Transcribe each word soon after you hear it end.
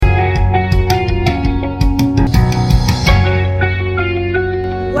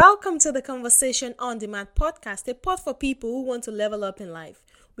to the Conversation on Demand podcast, a pod for people who want to level up in life.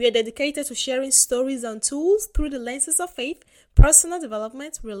 We are dedicated to sharing stories and tools through the lenses of faith, personal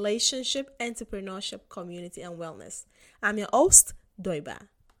development, relationship, entrepreneurship, community, and wellness. I'm your host, Doiba.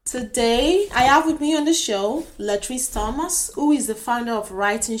 Today, I have with me on the show Latrice Thomas, who is the founder of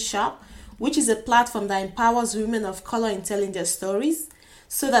Writing Shop, which is a platform that empowers women of color in telling their stories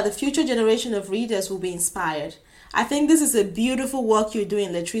so that the future generation of readers will be inspired. I think this is a beautiful work you're doing,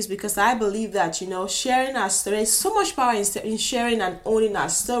 Latrice, because I believe that, sharing our stories, so much power in sharing and owning our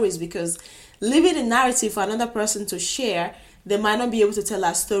stories, because leaving a narrative for another person to share, they might not be able to tell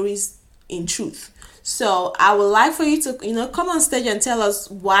our stories in truth. So I would like for you to, come on stage and tell us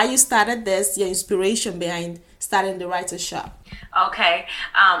why you started this, your inspiration behind starting the Writer's Shop. Okay.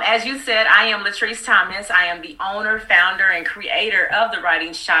 As you said, I am Latrice Thomas. I am the owner, founder, and creator of the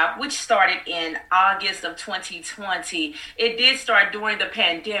Writing Shop, which started in August of 2020. It did start during the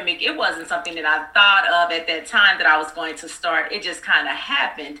pandemic. It wasn't something that I thought of at that time that I was going to start. It just kind of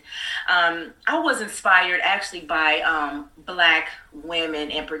happened. I was inspired actually by Black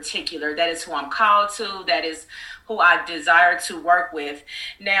women in particular. That is who I'm called to. That is who I desire to work with.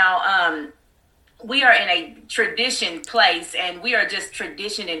 Now, we are in a tradition place, and we are just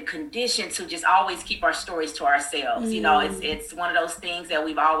traditioned and conditioned to just always keep our stories to ourselves. It's one of those things that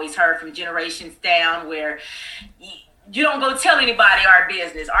we've always heard from generations down, where you don't go tell anybody our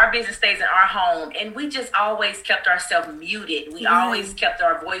business. Our business stays in our home. And we just always kept ourselves muted. We always kept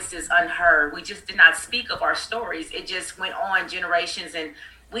our voices unheard. We just did not speak of our stories. It just went on generations, and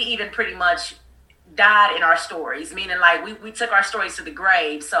we even pretty much died in our stories, meaning like we took our stories to the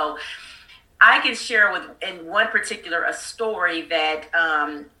grave. So I can share in one particular a story that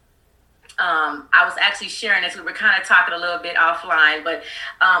I was actually sharing as we were kind of talking a little bit offline, but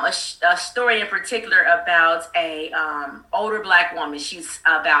a story in particular about a older Black woman. She's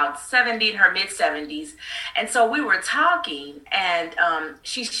about 70, in her mid-70s. And so we were talking, and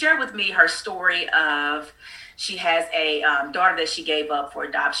she shared with me her story of she has a daughter that she gave up for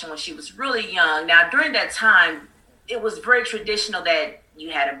adoption when she was really young. Now, during that time, it was very traditional that you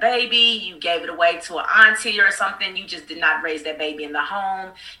had a baby, you gave it away to an auntie or something. You just did not raise that baby in the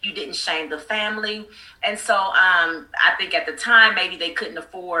home. You didn't shame the family. And so I think at the time, maybe they couldn't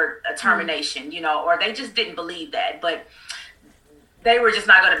afford a termination, or they just didn't believe that. But they were just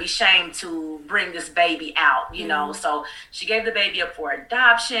not going to be shamed to bring this baby out, So she gave the baby up for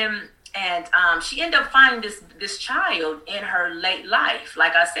adoption. And she ended up finding this child in her late life.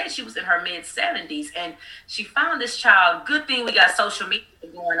 Like I said, she was in her mid-70s, and she found this child. Good thing we got social media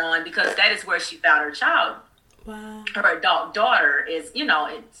going on, because that is where she found her child. Wow. Her adult daughter is, in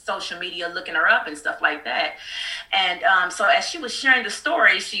social media looking her up and stuff like that. And so as she was sharing the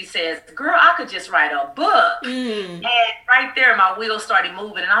story, she says, "Girl, I could just write a book." And right there, my wheels started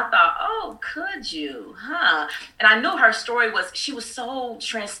moving. And I thought, oh, could you? Huh? And I knew her story she was so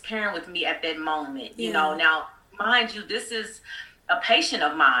transparent with me at that moment. Now, mind you, this is a patient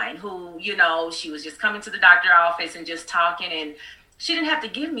of mine who, she was just coming to the doctor's office and just talking. And she didn't have to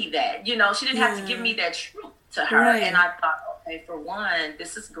give me that. She didn't have to give me that truth to her. Right. And I thought, okay, for one,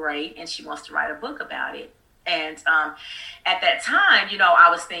 this is great. And she wants to write a book about it. And at that time, I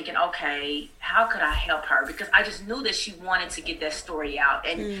was thinking, okay, how could I help her? Because I just knew that she wanted to get that story out.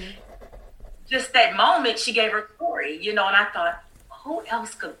 And just that moment, she gave her story, and I thought, who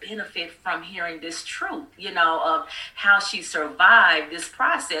else could benefit from hearing this truth, of how she survived this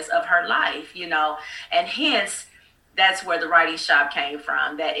process of her life, and hence, that's where the Writing Shop came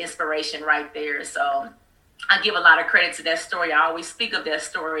from, that inspiration right there. So I give a lot of credit to that story. I always speak of that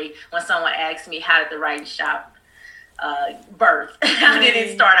story when someone asks me, how did the Writing Shop birth? How did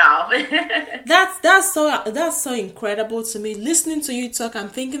it start off? That's so incredible to me. Listening to you talk, I'm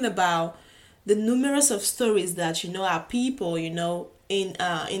thinking about the numerous of stories that, our people, in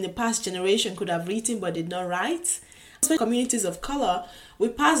the past generation could have written but did not write. Especially communities of color, we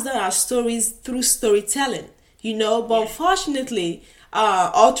pass down our stories through storytelling, but unfortunately,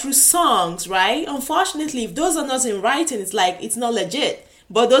 or through songs, right? Unfortunately, if those are not in writing, it's like it's not legit.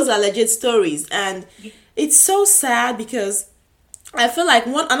 But those are legit stories, and it's so sad because I feel like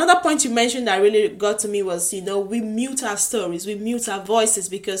another point you mentioned that really got to me was, we mute our stories, we mute our voices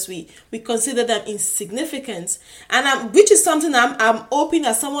because we consider them insignificant, and which is something I'm hoping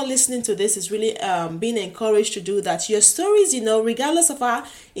that someone listening to this is really being encouraged to do, that your stories, regardless of how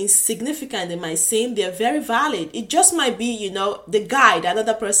insignificant they might seem, they're very valid. It just might be, the guide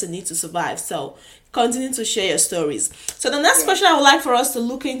another person needs to survive. So continue to share your stories. So the next question I would like for us to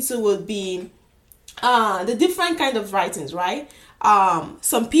look into would be the different kind of writings, right?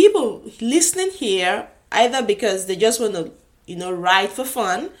 Some people listening here, either because they just want to write for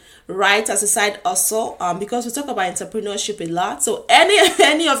fun, write as a side hustle, because we talk about entrepreneurship a lot. So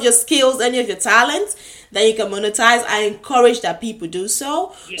any of your skills, any of your talents that you can monetize, I encourage that people do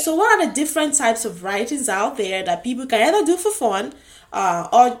so. Yeah. So what are the different types of writings out there that people can either do for fun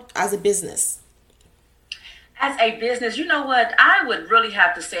or as a business? As a business, you know what? I would really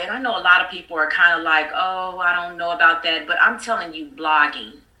have to say, and I know a lot of people are kind of like, oh, I don't know about that, but I'm telling you,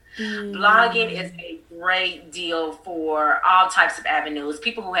 blogging. Blogging is a great deal for all types of avenues.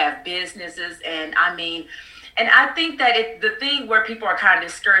 People who have businesses, and I think that the thing where people are kind of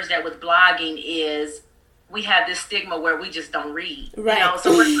discouraged at with blogging is we have this stigma where we just don't read. Right.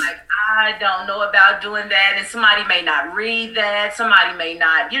 So we're like, I don't know about doing that, and somebody may not read that. Somebody may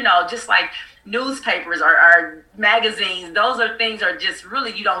not, just like newspapers or magazines, those are things are just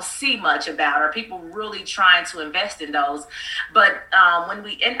really you don't see much about, or people really trying to invest in those. But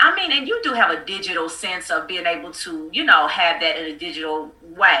and you do have a digital sense of being able to have that in a digital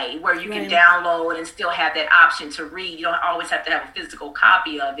way where you can download and still have that option to read. You don't always have to have a physical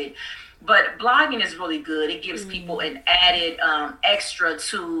copy of it, but blogging is really good. It gives people an added extra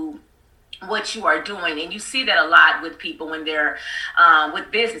to what you are doing, and you see that a lot with people when they're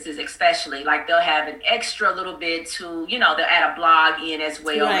with businesses, especially like they'll have an extra little bit to they'll add a blog in as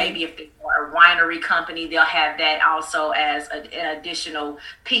well. Maybe if they're a winery company, they'll have that also as an additional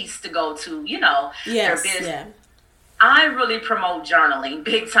piece to go to their business. Yeah. I really promote journaling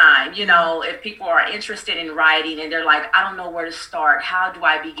big time. If people are interested in writing and they're like, I don't know where to start, how do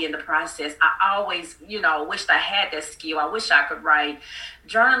I begin the process? I always, wished I had that skill. I wish I could write.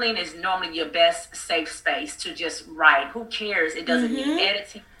 Journaling is normally your best safe space to just write. Who cares? It doesn't need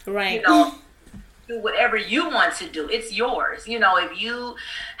editing. Right. Do whatever you want to do. It's yours.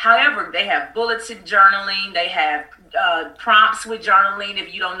 However, they have bulleted journaling. They have prompts with journaling.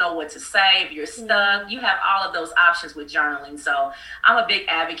 If you don't know what to say, if you're stuck, you have all of those options with journaling. So I'm a big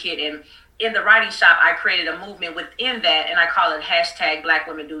advocate. And in the writing shop, I created a movement within that, and I call it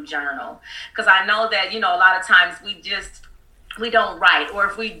 #BlackWomenDoJournal. Because I know that, a lot of times we don't write, or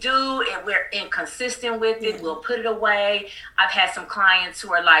if we do and we're inconsistent with it, we'll put it away. I've had some clients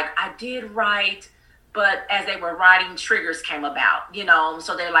who are like, I did write, but as they were writing, triggers came about,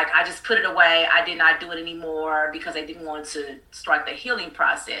 so they're like, I just put it away. I did not do it anymore because they didn't want to start the healing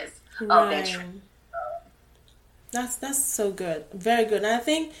process of that trigger. That's so good. Very good. And I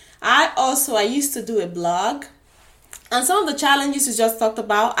think I used to do a blog. And some of the challenges you just talked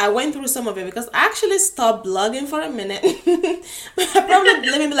about, I went through some of it because I actually stopped blogging for a minute. I probably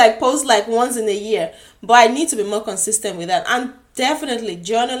maybe post once in a year, but I need to be more consistent with that. And definitely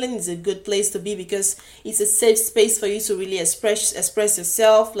journaling is a good place to be because it's a safe space for you to really express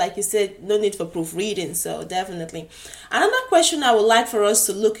yourself. Like you said, no need for proofreading. So definitely. Another question I would like for us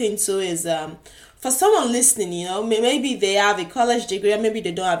to look into is for someone listening, maybe they have a college degree or maybe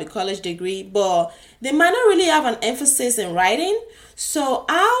they don't have a college degree, but they might not really have an emphasis in writing. So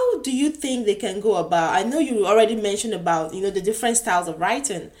how do you think they can go about? I know you already mentioned about, the different styles of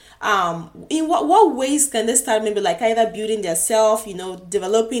writing. In what ways can they start maybe either building themselves,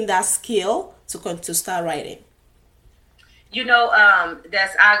 developing that skill to start writing?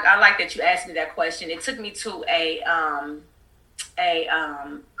 I like that you asked me that question. It took me to a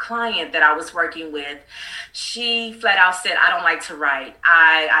client that I was working with. She flat out said, I don't like to write.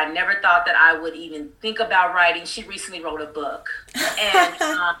 I never thought that I would even think about writing. She recently wrote a book. And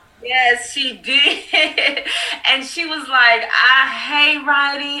yes, she did. And she was like, I hate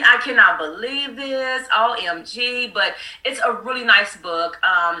writing. I cannot believe this. OMG. But it's a really nice book.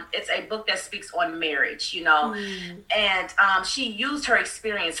 It's a book that speaks on marriage, and she used her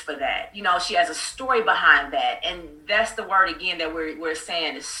experience for that. She has a story behind that. And that's the word again that we're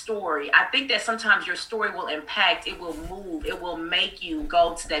saying is story. I think that sometimes your story will impact, it will move, it will make you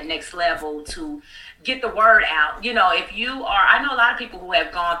go to that next level to get the word out. If you are, I know a lot of people who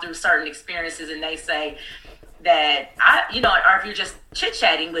have gone through certain experiences and they say that or if you're just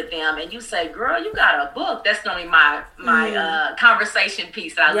chit-chatting with them and you say, girl, you got a book. That's normally my conversation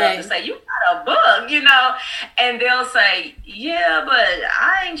piece that I love to say, you got a book, and they'll say, yeah, but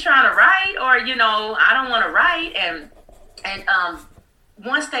I ain't trying to write, or, I don't want to write. And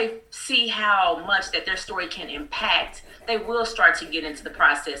once they see how much that their story can impact, they will start to get into the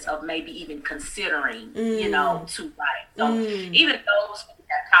process of maybe even considering, to write. So even those who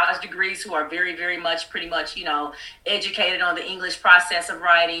have college degrees who are very, very much, pretty much, educated on the English process of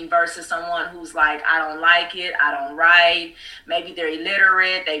writing versus someone who's like, I don't like it, I don't write. Maybe they're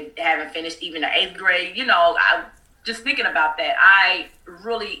illiterate, they haven't finished even the 8th grade. Just thinking about that,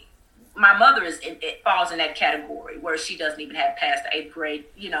 my mother it falls in that category where she doesn't even have past the 8th grade,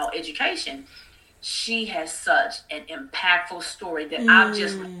 education. she has such an impactful story that I've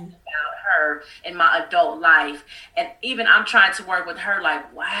just learned about her in my adult life. And even I'm trying to work with her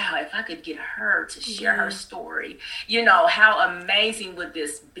like, wow, if I could get her to share her story, how amazing would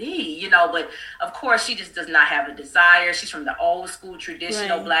this be? But of course she just does not have a desire. She's from the old school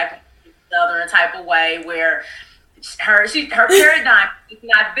traditional Black Southern type of way where her paradigm is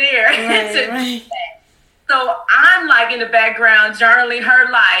not there. Right. So I'm like in the background journaling her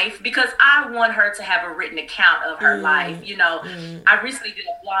life because I want her to have a written account of her life. I recently did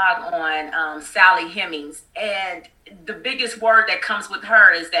a blog on Sally Hemings, and the biggest word that comes with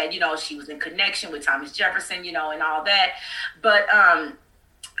her is that, she was in connection with Thomas Jefferson, and all that. But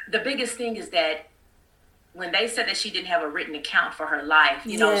the biggest thing is that when they said that she didn't have a written account for her life,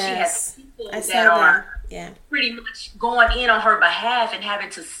 she has people that are pretty much going in on her behalf and having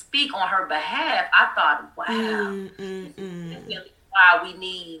to speak on her behalf. I thought, wow, this is really why we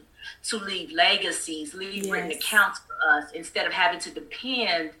need to leave legacies, leave written accounts for us instead of having to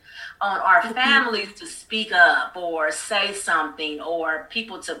depend on our families to speak up or say something or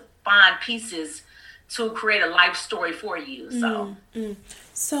people to find pieces to create a life story for you.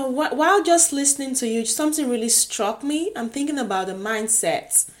 So while just listening to you, something really struck me. I'm thinking about the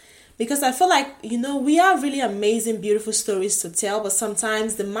mindsets. Because I feel like, we have really amazing, beautiful stories to tell, but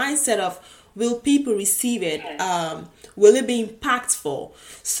sometimes the mindset of will people receive it? Will it be impactful?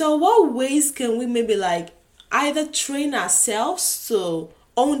 So what ways can we maybe either train ourselves to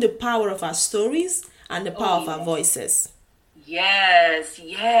own the power of our stories and the power of our voices? Yes.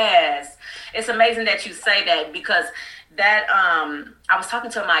 It's amazing that you say that because that I was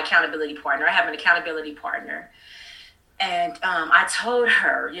talking to my accountability partner. I have an accountability partner. And I told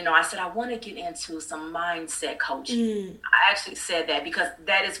her, I said, I want to get into some mindset coaching. I actually said that because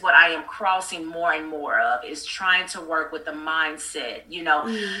that is what I am crossing more and more of, is trying to work with the mindset.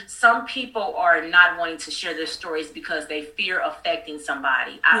 Some people are not wanting to share their stories because they fear affecting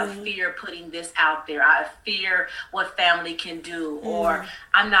somebody. I fear putting this out there. I fear what family can do, or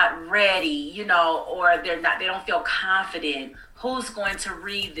I'm not ready, or they don't feel confident. Who's going to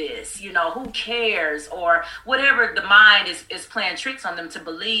read this? Who cares? Or whatever the mind is playing tricks on them to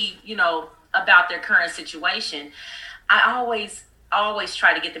believe, about their current situation. I always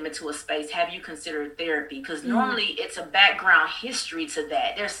try to get them into a space. Have you considered therapy? Because normally it's a background history to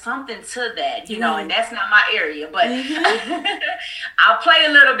that. There's something to that, and that's not my area. But I'll play a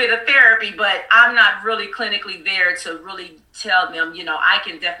little bit of therapy, but I'm not really clinically there to really tell them, I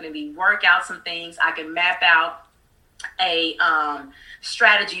can definitely work out some things. I can map out a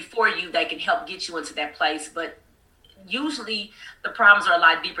strategy for you that can help get you into that place. But usually the problems are a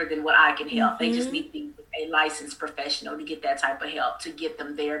lot deeper than what I can help. They just need to be a licensed professional to get that type of help, to get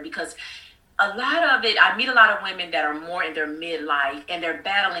them there. Because a lot of it, I meet a lot of women that are more in their midlife and they're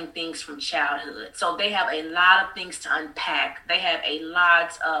battling things from childhood. So they have a lot of things to unpack. They have a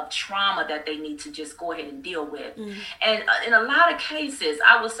lot of trauma that they need to just go ahead and deal with. And in a lot of cases,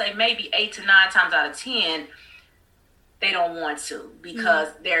 I would say maybe 8 to 9 times out of 10, they don't want to, because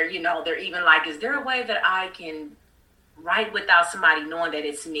they're even like, is there a way that I can write without somebody knowing that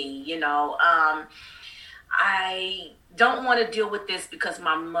it's me? I don't want to deal with this because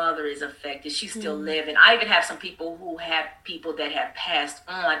my mother is affected. She's still living. I even have some people who have people that have passed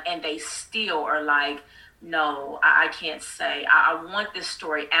on and they still are like, no, I can't say. I want this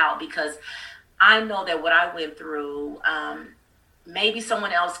story out because I know that what I went through, maybe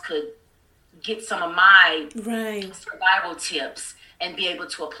someone else could get some of my survival tips and be able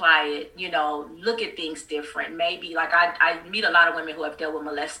to apply it, look at things different. Maybe I meet a lot of women who have dealt with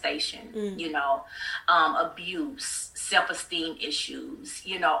molestation, abuse, self-esteem issues,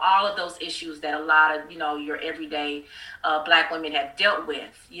 all of those issues that a lot of, your everyday Black women have dealt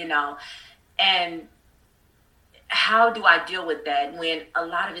with, and how do I deal with that when a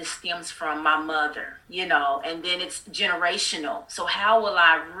lot of it stems from my mother, and then it's generational. So how will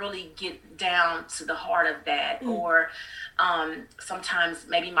I really get down to the heart of that? Or sometimes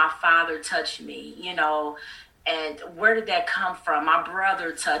maybe my father touched me, and where did that come from? My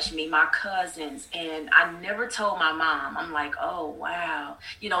brother touched me, my cousins, and I never told my mom. I'm like, oh, wow.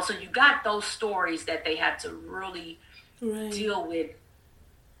 So you got those stories that they have to really deal with.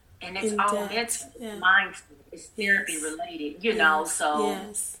 And it's all mental, mindset. It's therapy related, so.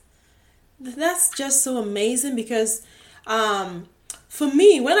 Yes. That's just so amazing because for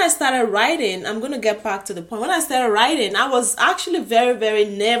me, when I started writing, I'm going to get back to the point. When I started writing, I was actually very, very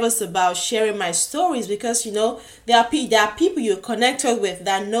nervous about sharing my stories because, there are people you're connected with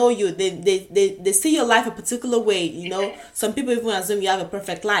that know you. They see your life a particular way, Some people even assume you have a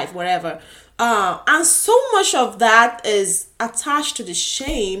perfect life, whatever. And so much of that is attached to the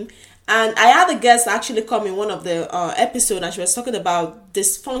shame And I had a guest actually come in one of the episode, and she was talking about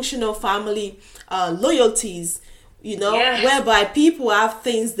dysfunctional family loyalties, Yes. whereby people have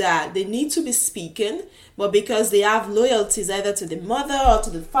things that they need to be speaking, but because they have loyalties either to the mother or to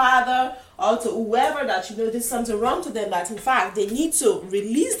the father or to whoever that there's something wrong to them that in fact they need to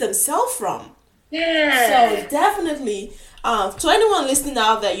release themselves from. Yes. So definitely, to anyone listening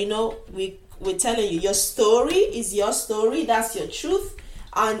out there, we're telling you your story is your story. That's your truth,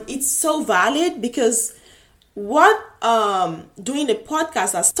 and it's so valid because what doing the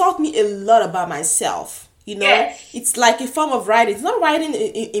podcast has taught me a lot about myself. Yes. It's like a form of writing. It's not writing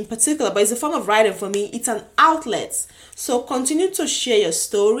in particular, but it's a form of writing for me. It's an outlet. So continue to share your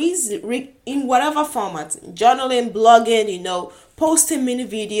stories in whatever format, journaling, blogging, posting mini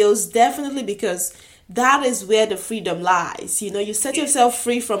videos, definitely, because that is where the freedom lies. You set yourself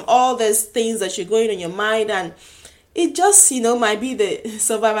free from all these things that you're going in your mind, and it just, might be the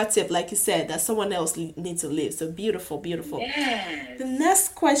survivor tip, like you said, that someone else needs to live. So beautiful, beautiful. Yes. The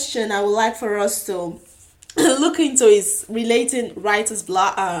next question I would like for us to look into is relating writer's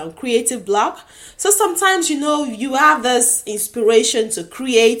block, creative block. So sometimes, you have this inspiration to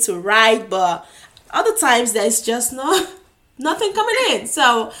create, to write, but other times there's just nothing coming in.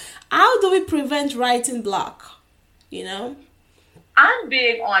 So how do we prevent writing block? I'm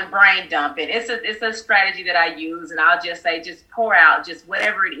big on brain dumping. It's a strategy that I use, and I'll just say, just pour out just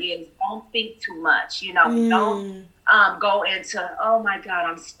whatever it is. Don't think too much. Don't go into, oh my God,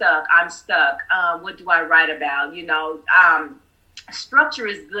 I'm stuck. What do I write about? Structure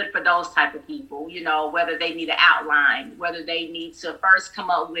is good for those type of people. Whether they need an outline, whether they need to first come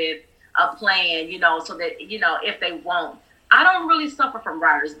up with a plan. So that if they won't. I don't really suffer from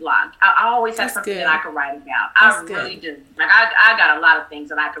writer's block. I always have something that I can write about. I really do. Like I got a lot of things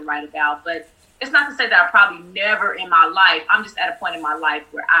that I can write about, but it's not to say that I probably never in my life. I'm just at a point in my life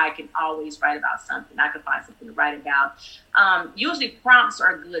where I can always write about something. I can find something to write about. Usually prompts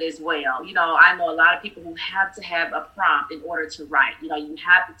are good as well. I know a lot of people who have to have a prompt in order to write. You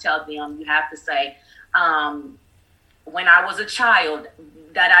have to tell them, you have to say, when I was a child,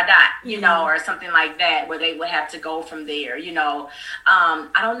 or something like that, where they would have to go from there, I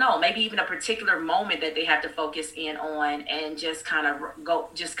don't know, maybe even a particular moment that they have to focus in on and just kind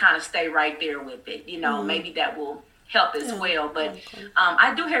of stay right there with it, maybe that will help as well. But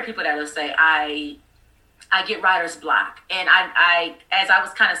I do hear people that will say, I get writer's block. And I, as I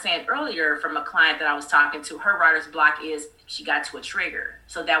was kind of saying earlier from a client that I was talking to, her writer's block is she got to a trigger.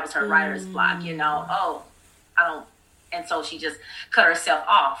 So that was her writer's block, and so she just cut herself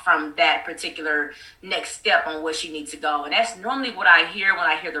off from that particular next step on where she needs to go. And that's normally what I hear when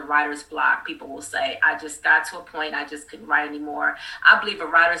I hear the writer's block. People will say, I just got to a point, I just couldn't write anymore. I believe a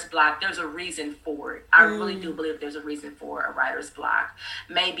writer's block, there's a reason for it. I really do believe there's a reason for a writer's block.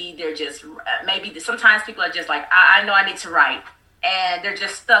 Maybe sometimes people are just like, I know I need to write. And they're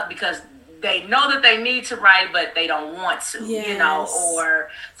just stuck because they know that they need to write, but they don't want to,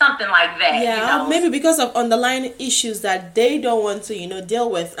 or something like that. Yeah, maybe because of underlying issues that they don't want to, deal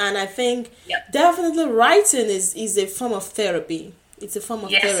with. And I think definitely writing is a form of therapy. It's a form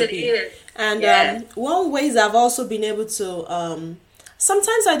of therapy. Yes, it is. And one ways I've also been able to,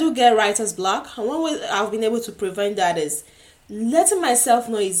 sometimes I do get writer's block. And one way I've been able to prevent that is letting myself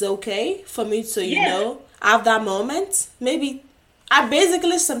know it's okay for me to, have that moment. Maybe I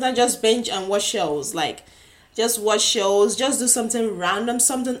basically sometimes just binge and watch shows, just do something random,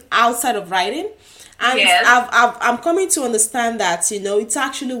 something outside of writing. And I'm coming to understand that, it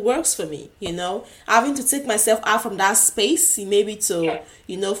actually works for me, having to take myself out from that space, maybe to,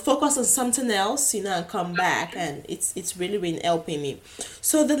 focus on something else, and come back. And it's really been helping me.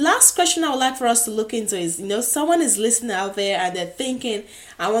 So the last question I would like for us to look into is, someone is listening out there and they're thinking,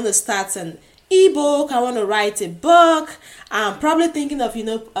 I want to start an ebook, I want to write a book. I'm probably thinking of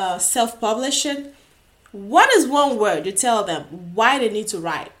self-publishing. What is one word you tell them why they need to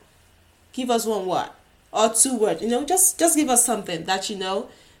write? Give us one word or two words. Just give us something that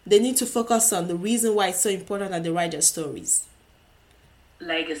they need to focus on, the reason why it's so important that they write their stories.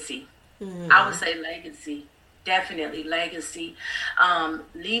 Legacy. I would say legacy. Definitely legacy.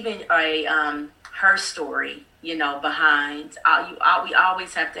 Leaving her story, behind. We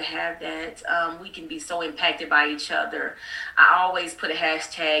always have to have that. We can be so impacted by each other. I always put a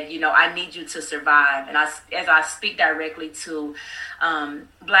hashtag, I need you to survive. And as I speak directly to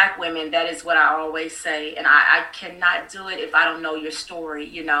Black women, that is what I always say. And I cannot do it if I don't know your story,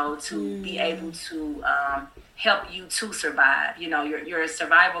 to be able to help you to survive. Your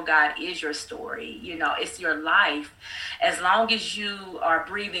survival guide is your story. It's your life. As long as you are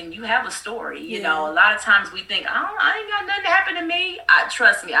breathing, you have a story. A lot of times we think, oh, I ain't got nothing to happen to me,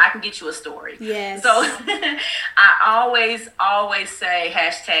 trust me, I can get you a story. Yes. So I always say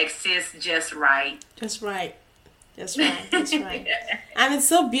hashtag sis just right. Just right. That's right. That's right. And it's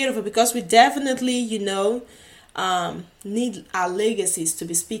so beautiful because we definitely, need our legacies to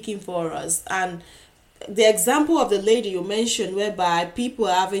be speaking for us. And the example of the lady you mentioned, whereby people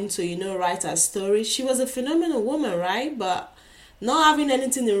are having to, write her story, she was a phenomenal woman, right? But not having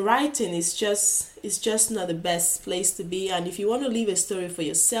anything in writing is just not the best place to be. And if you want to leave a story for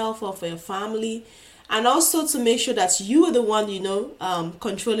yourself or for your family, and also to make sure that you are the one,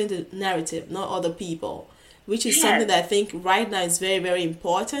 controlling the narrative, not other people, which is something that I think right now is very, very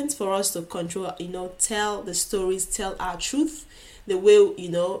important for us to control, tell the stories, tell our truth, the way,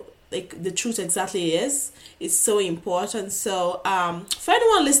 like the truth exactly is. It's so important. So for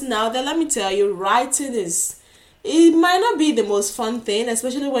anyone listening out there, let me tell you, writing it might not be the most fun thing,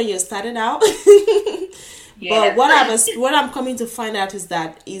 especially when you're starting out. But what I'm coming to find out is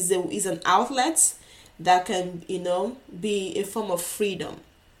that is an outlet that can, be a form of freedom.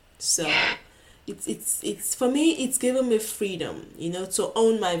 So it's for me, it's given me freedom, to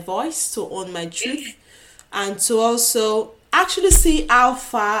own my voice, to own my truth, and to also actually see how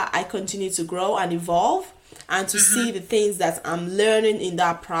far I continue to grow and evolve, and to see the things that I'm learning in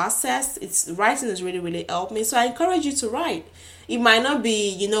that process. Writing has really, really helped me. So I encourage you to write. It might not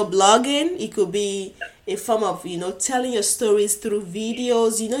be, blogging. It could be a form of, telling your stories through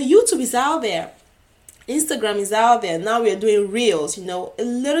videos. YouTube is out there. Instagram is out there. Now we are doing reels, a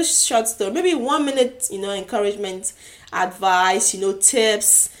little short story, maybe 1 minute, encouragement, advice,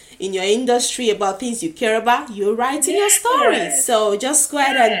 tips in your industry about things you care about. You're writing your story. So just go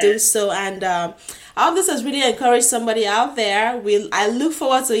ahead and do so. And I hope this has really encouraged somebody out there. I look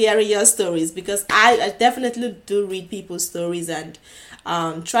forward to hearing your stories, because I definitely do read people's stories and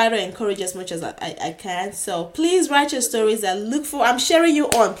try to encourage as much as I can. So please write your stories. I'm sharing you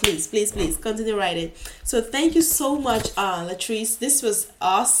on. Please continue writing. So thank you so much, Latrice. This was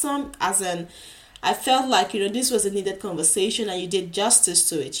awesome. I felt like, this was a needed conversation, and you did justice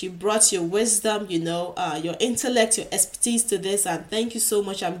to it. You brought your wisdom, your intellect, your expertise to this, and thank you so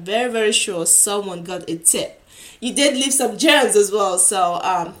much. I'm very, very sure someone got a tip. You did leave some gems as well.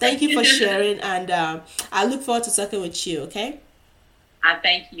 So thank you for sharing, and I look forward to talking with you, okay? I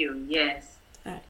thank you. Yes. All right.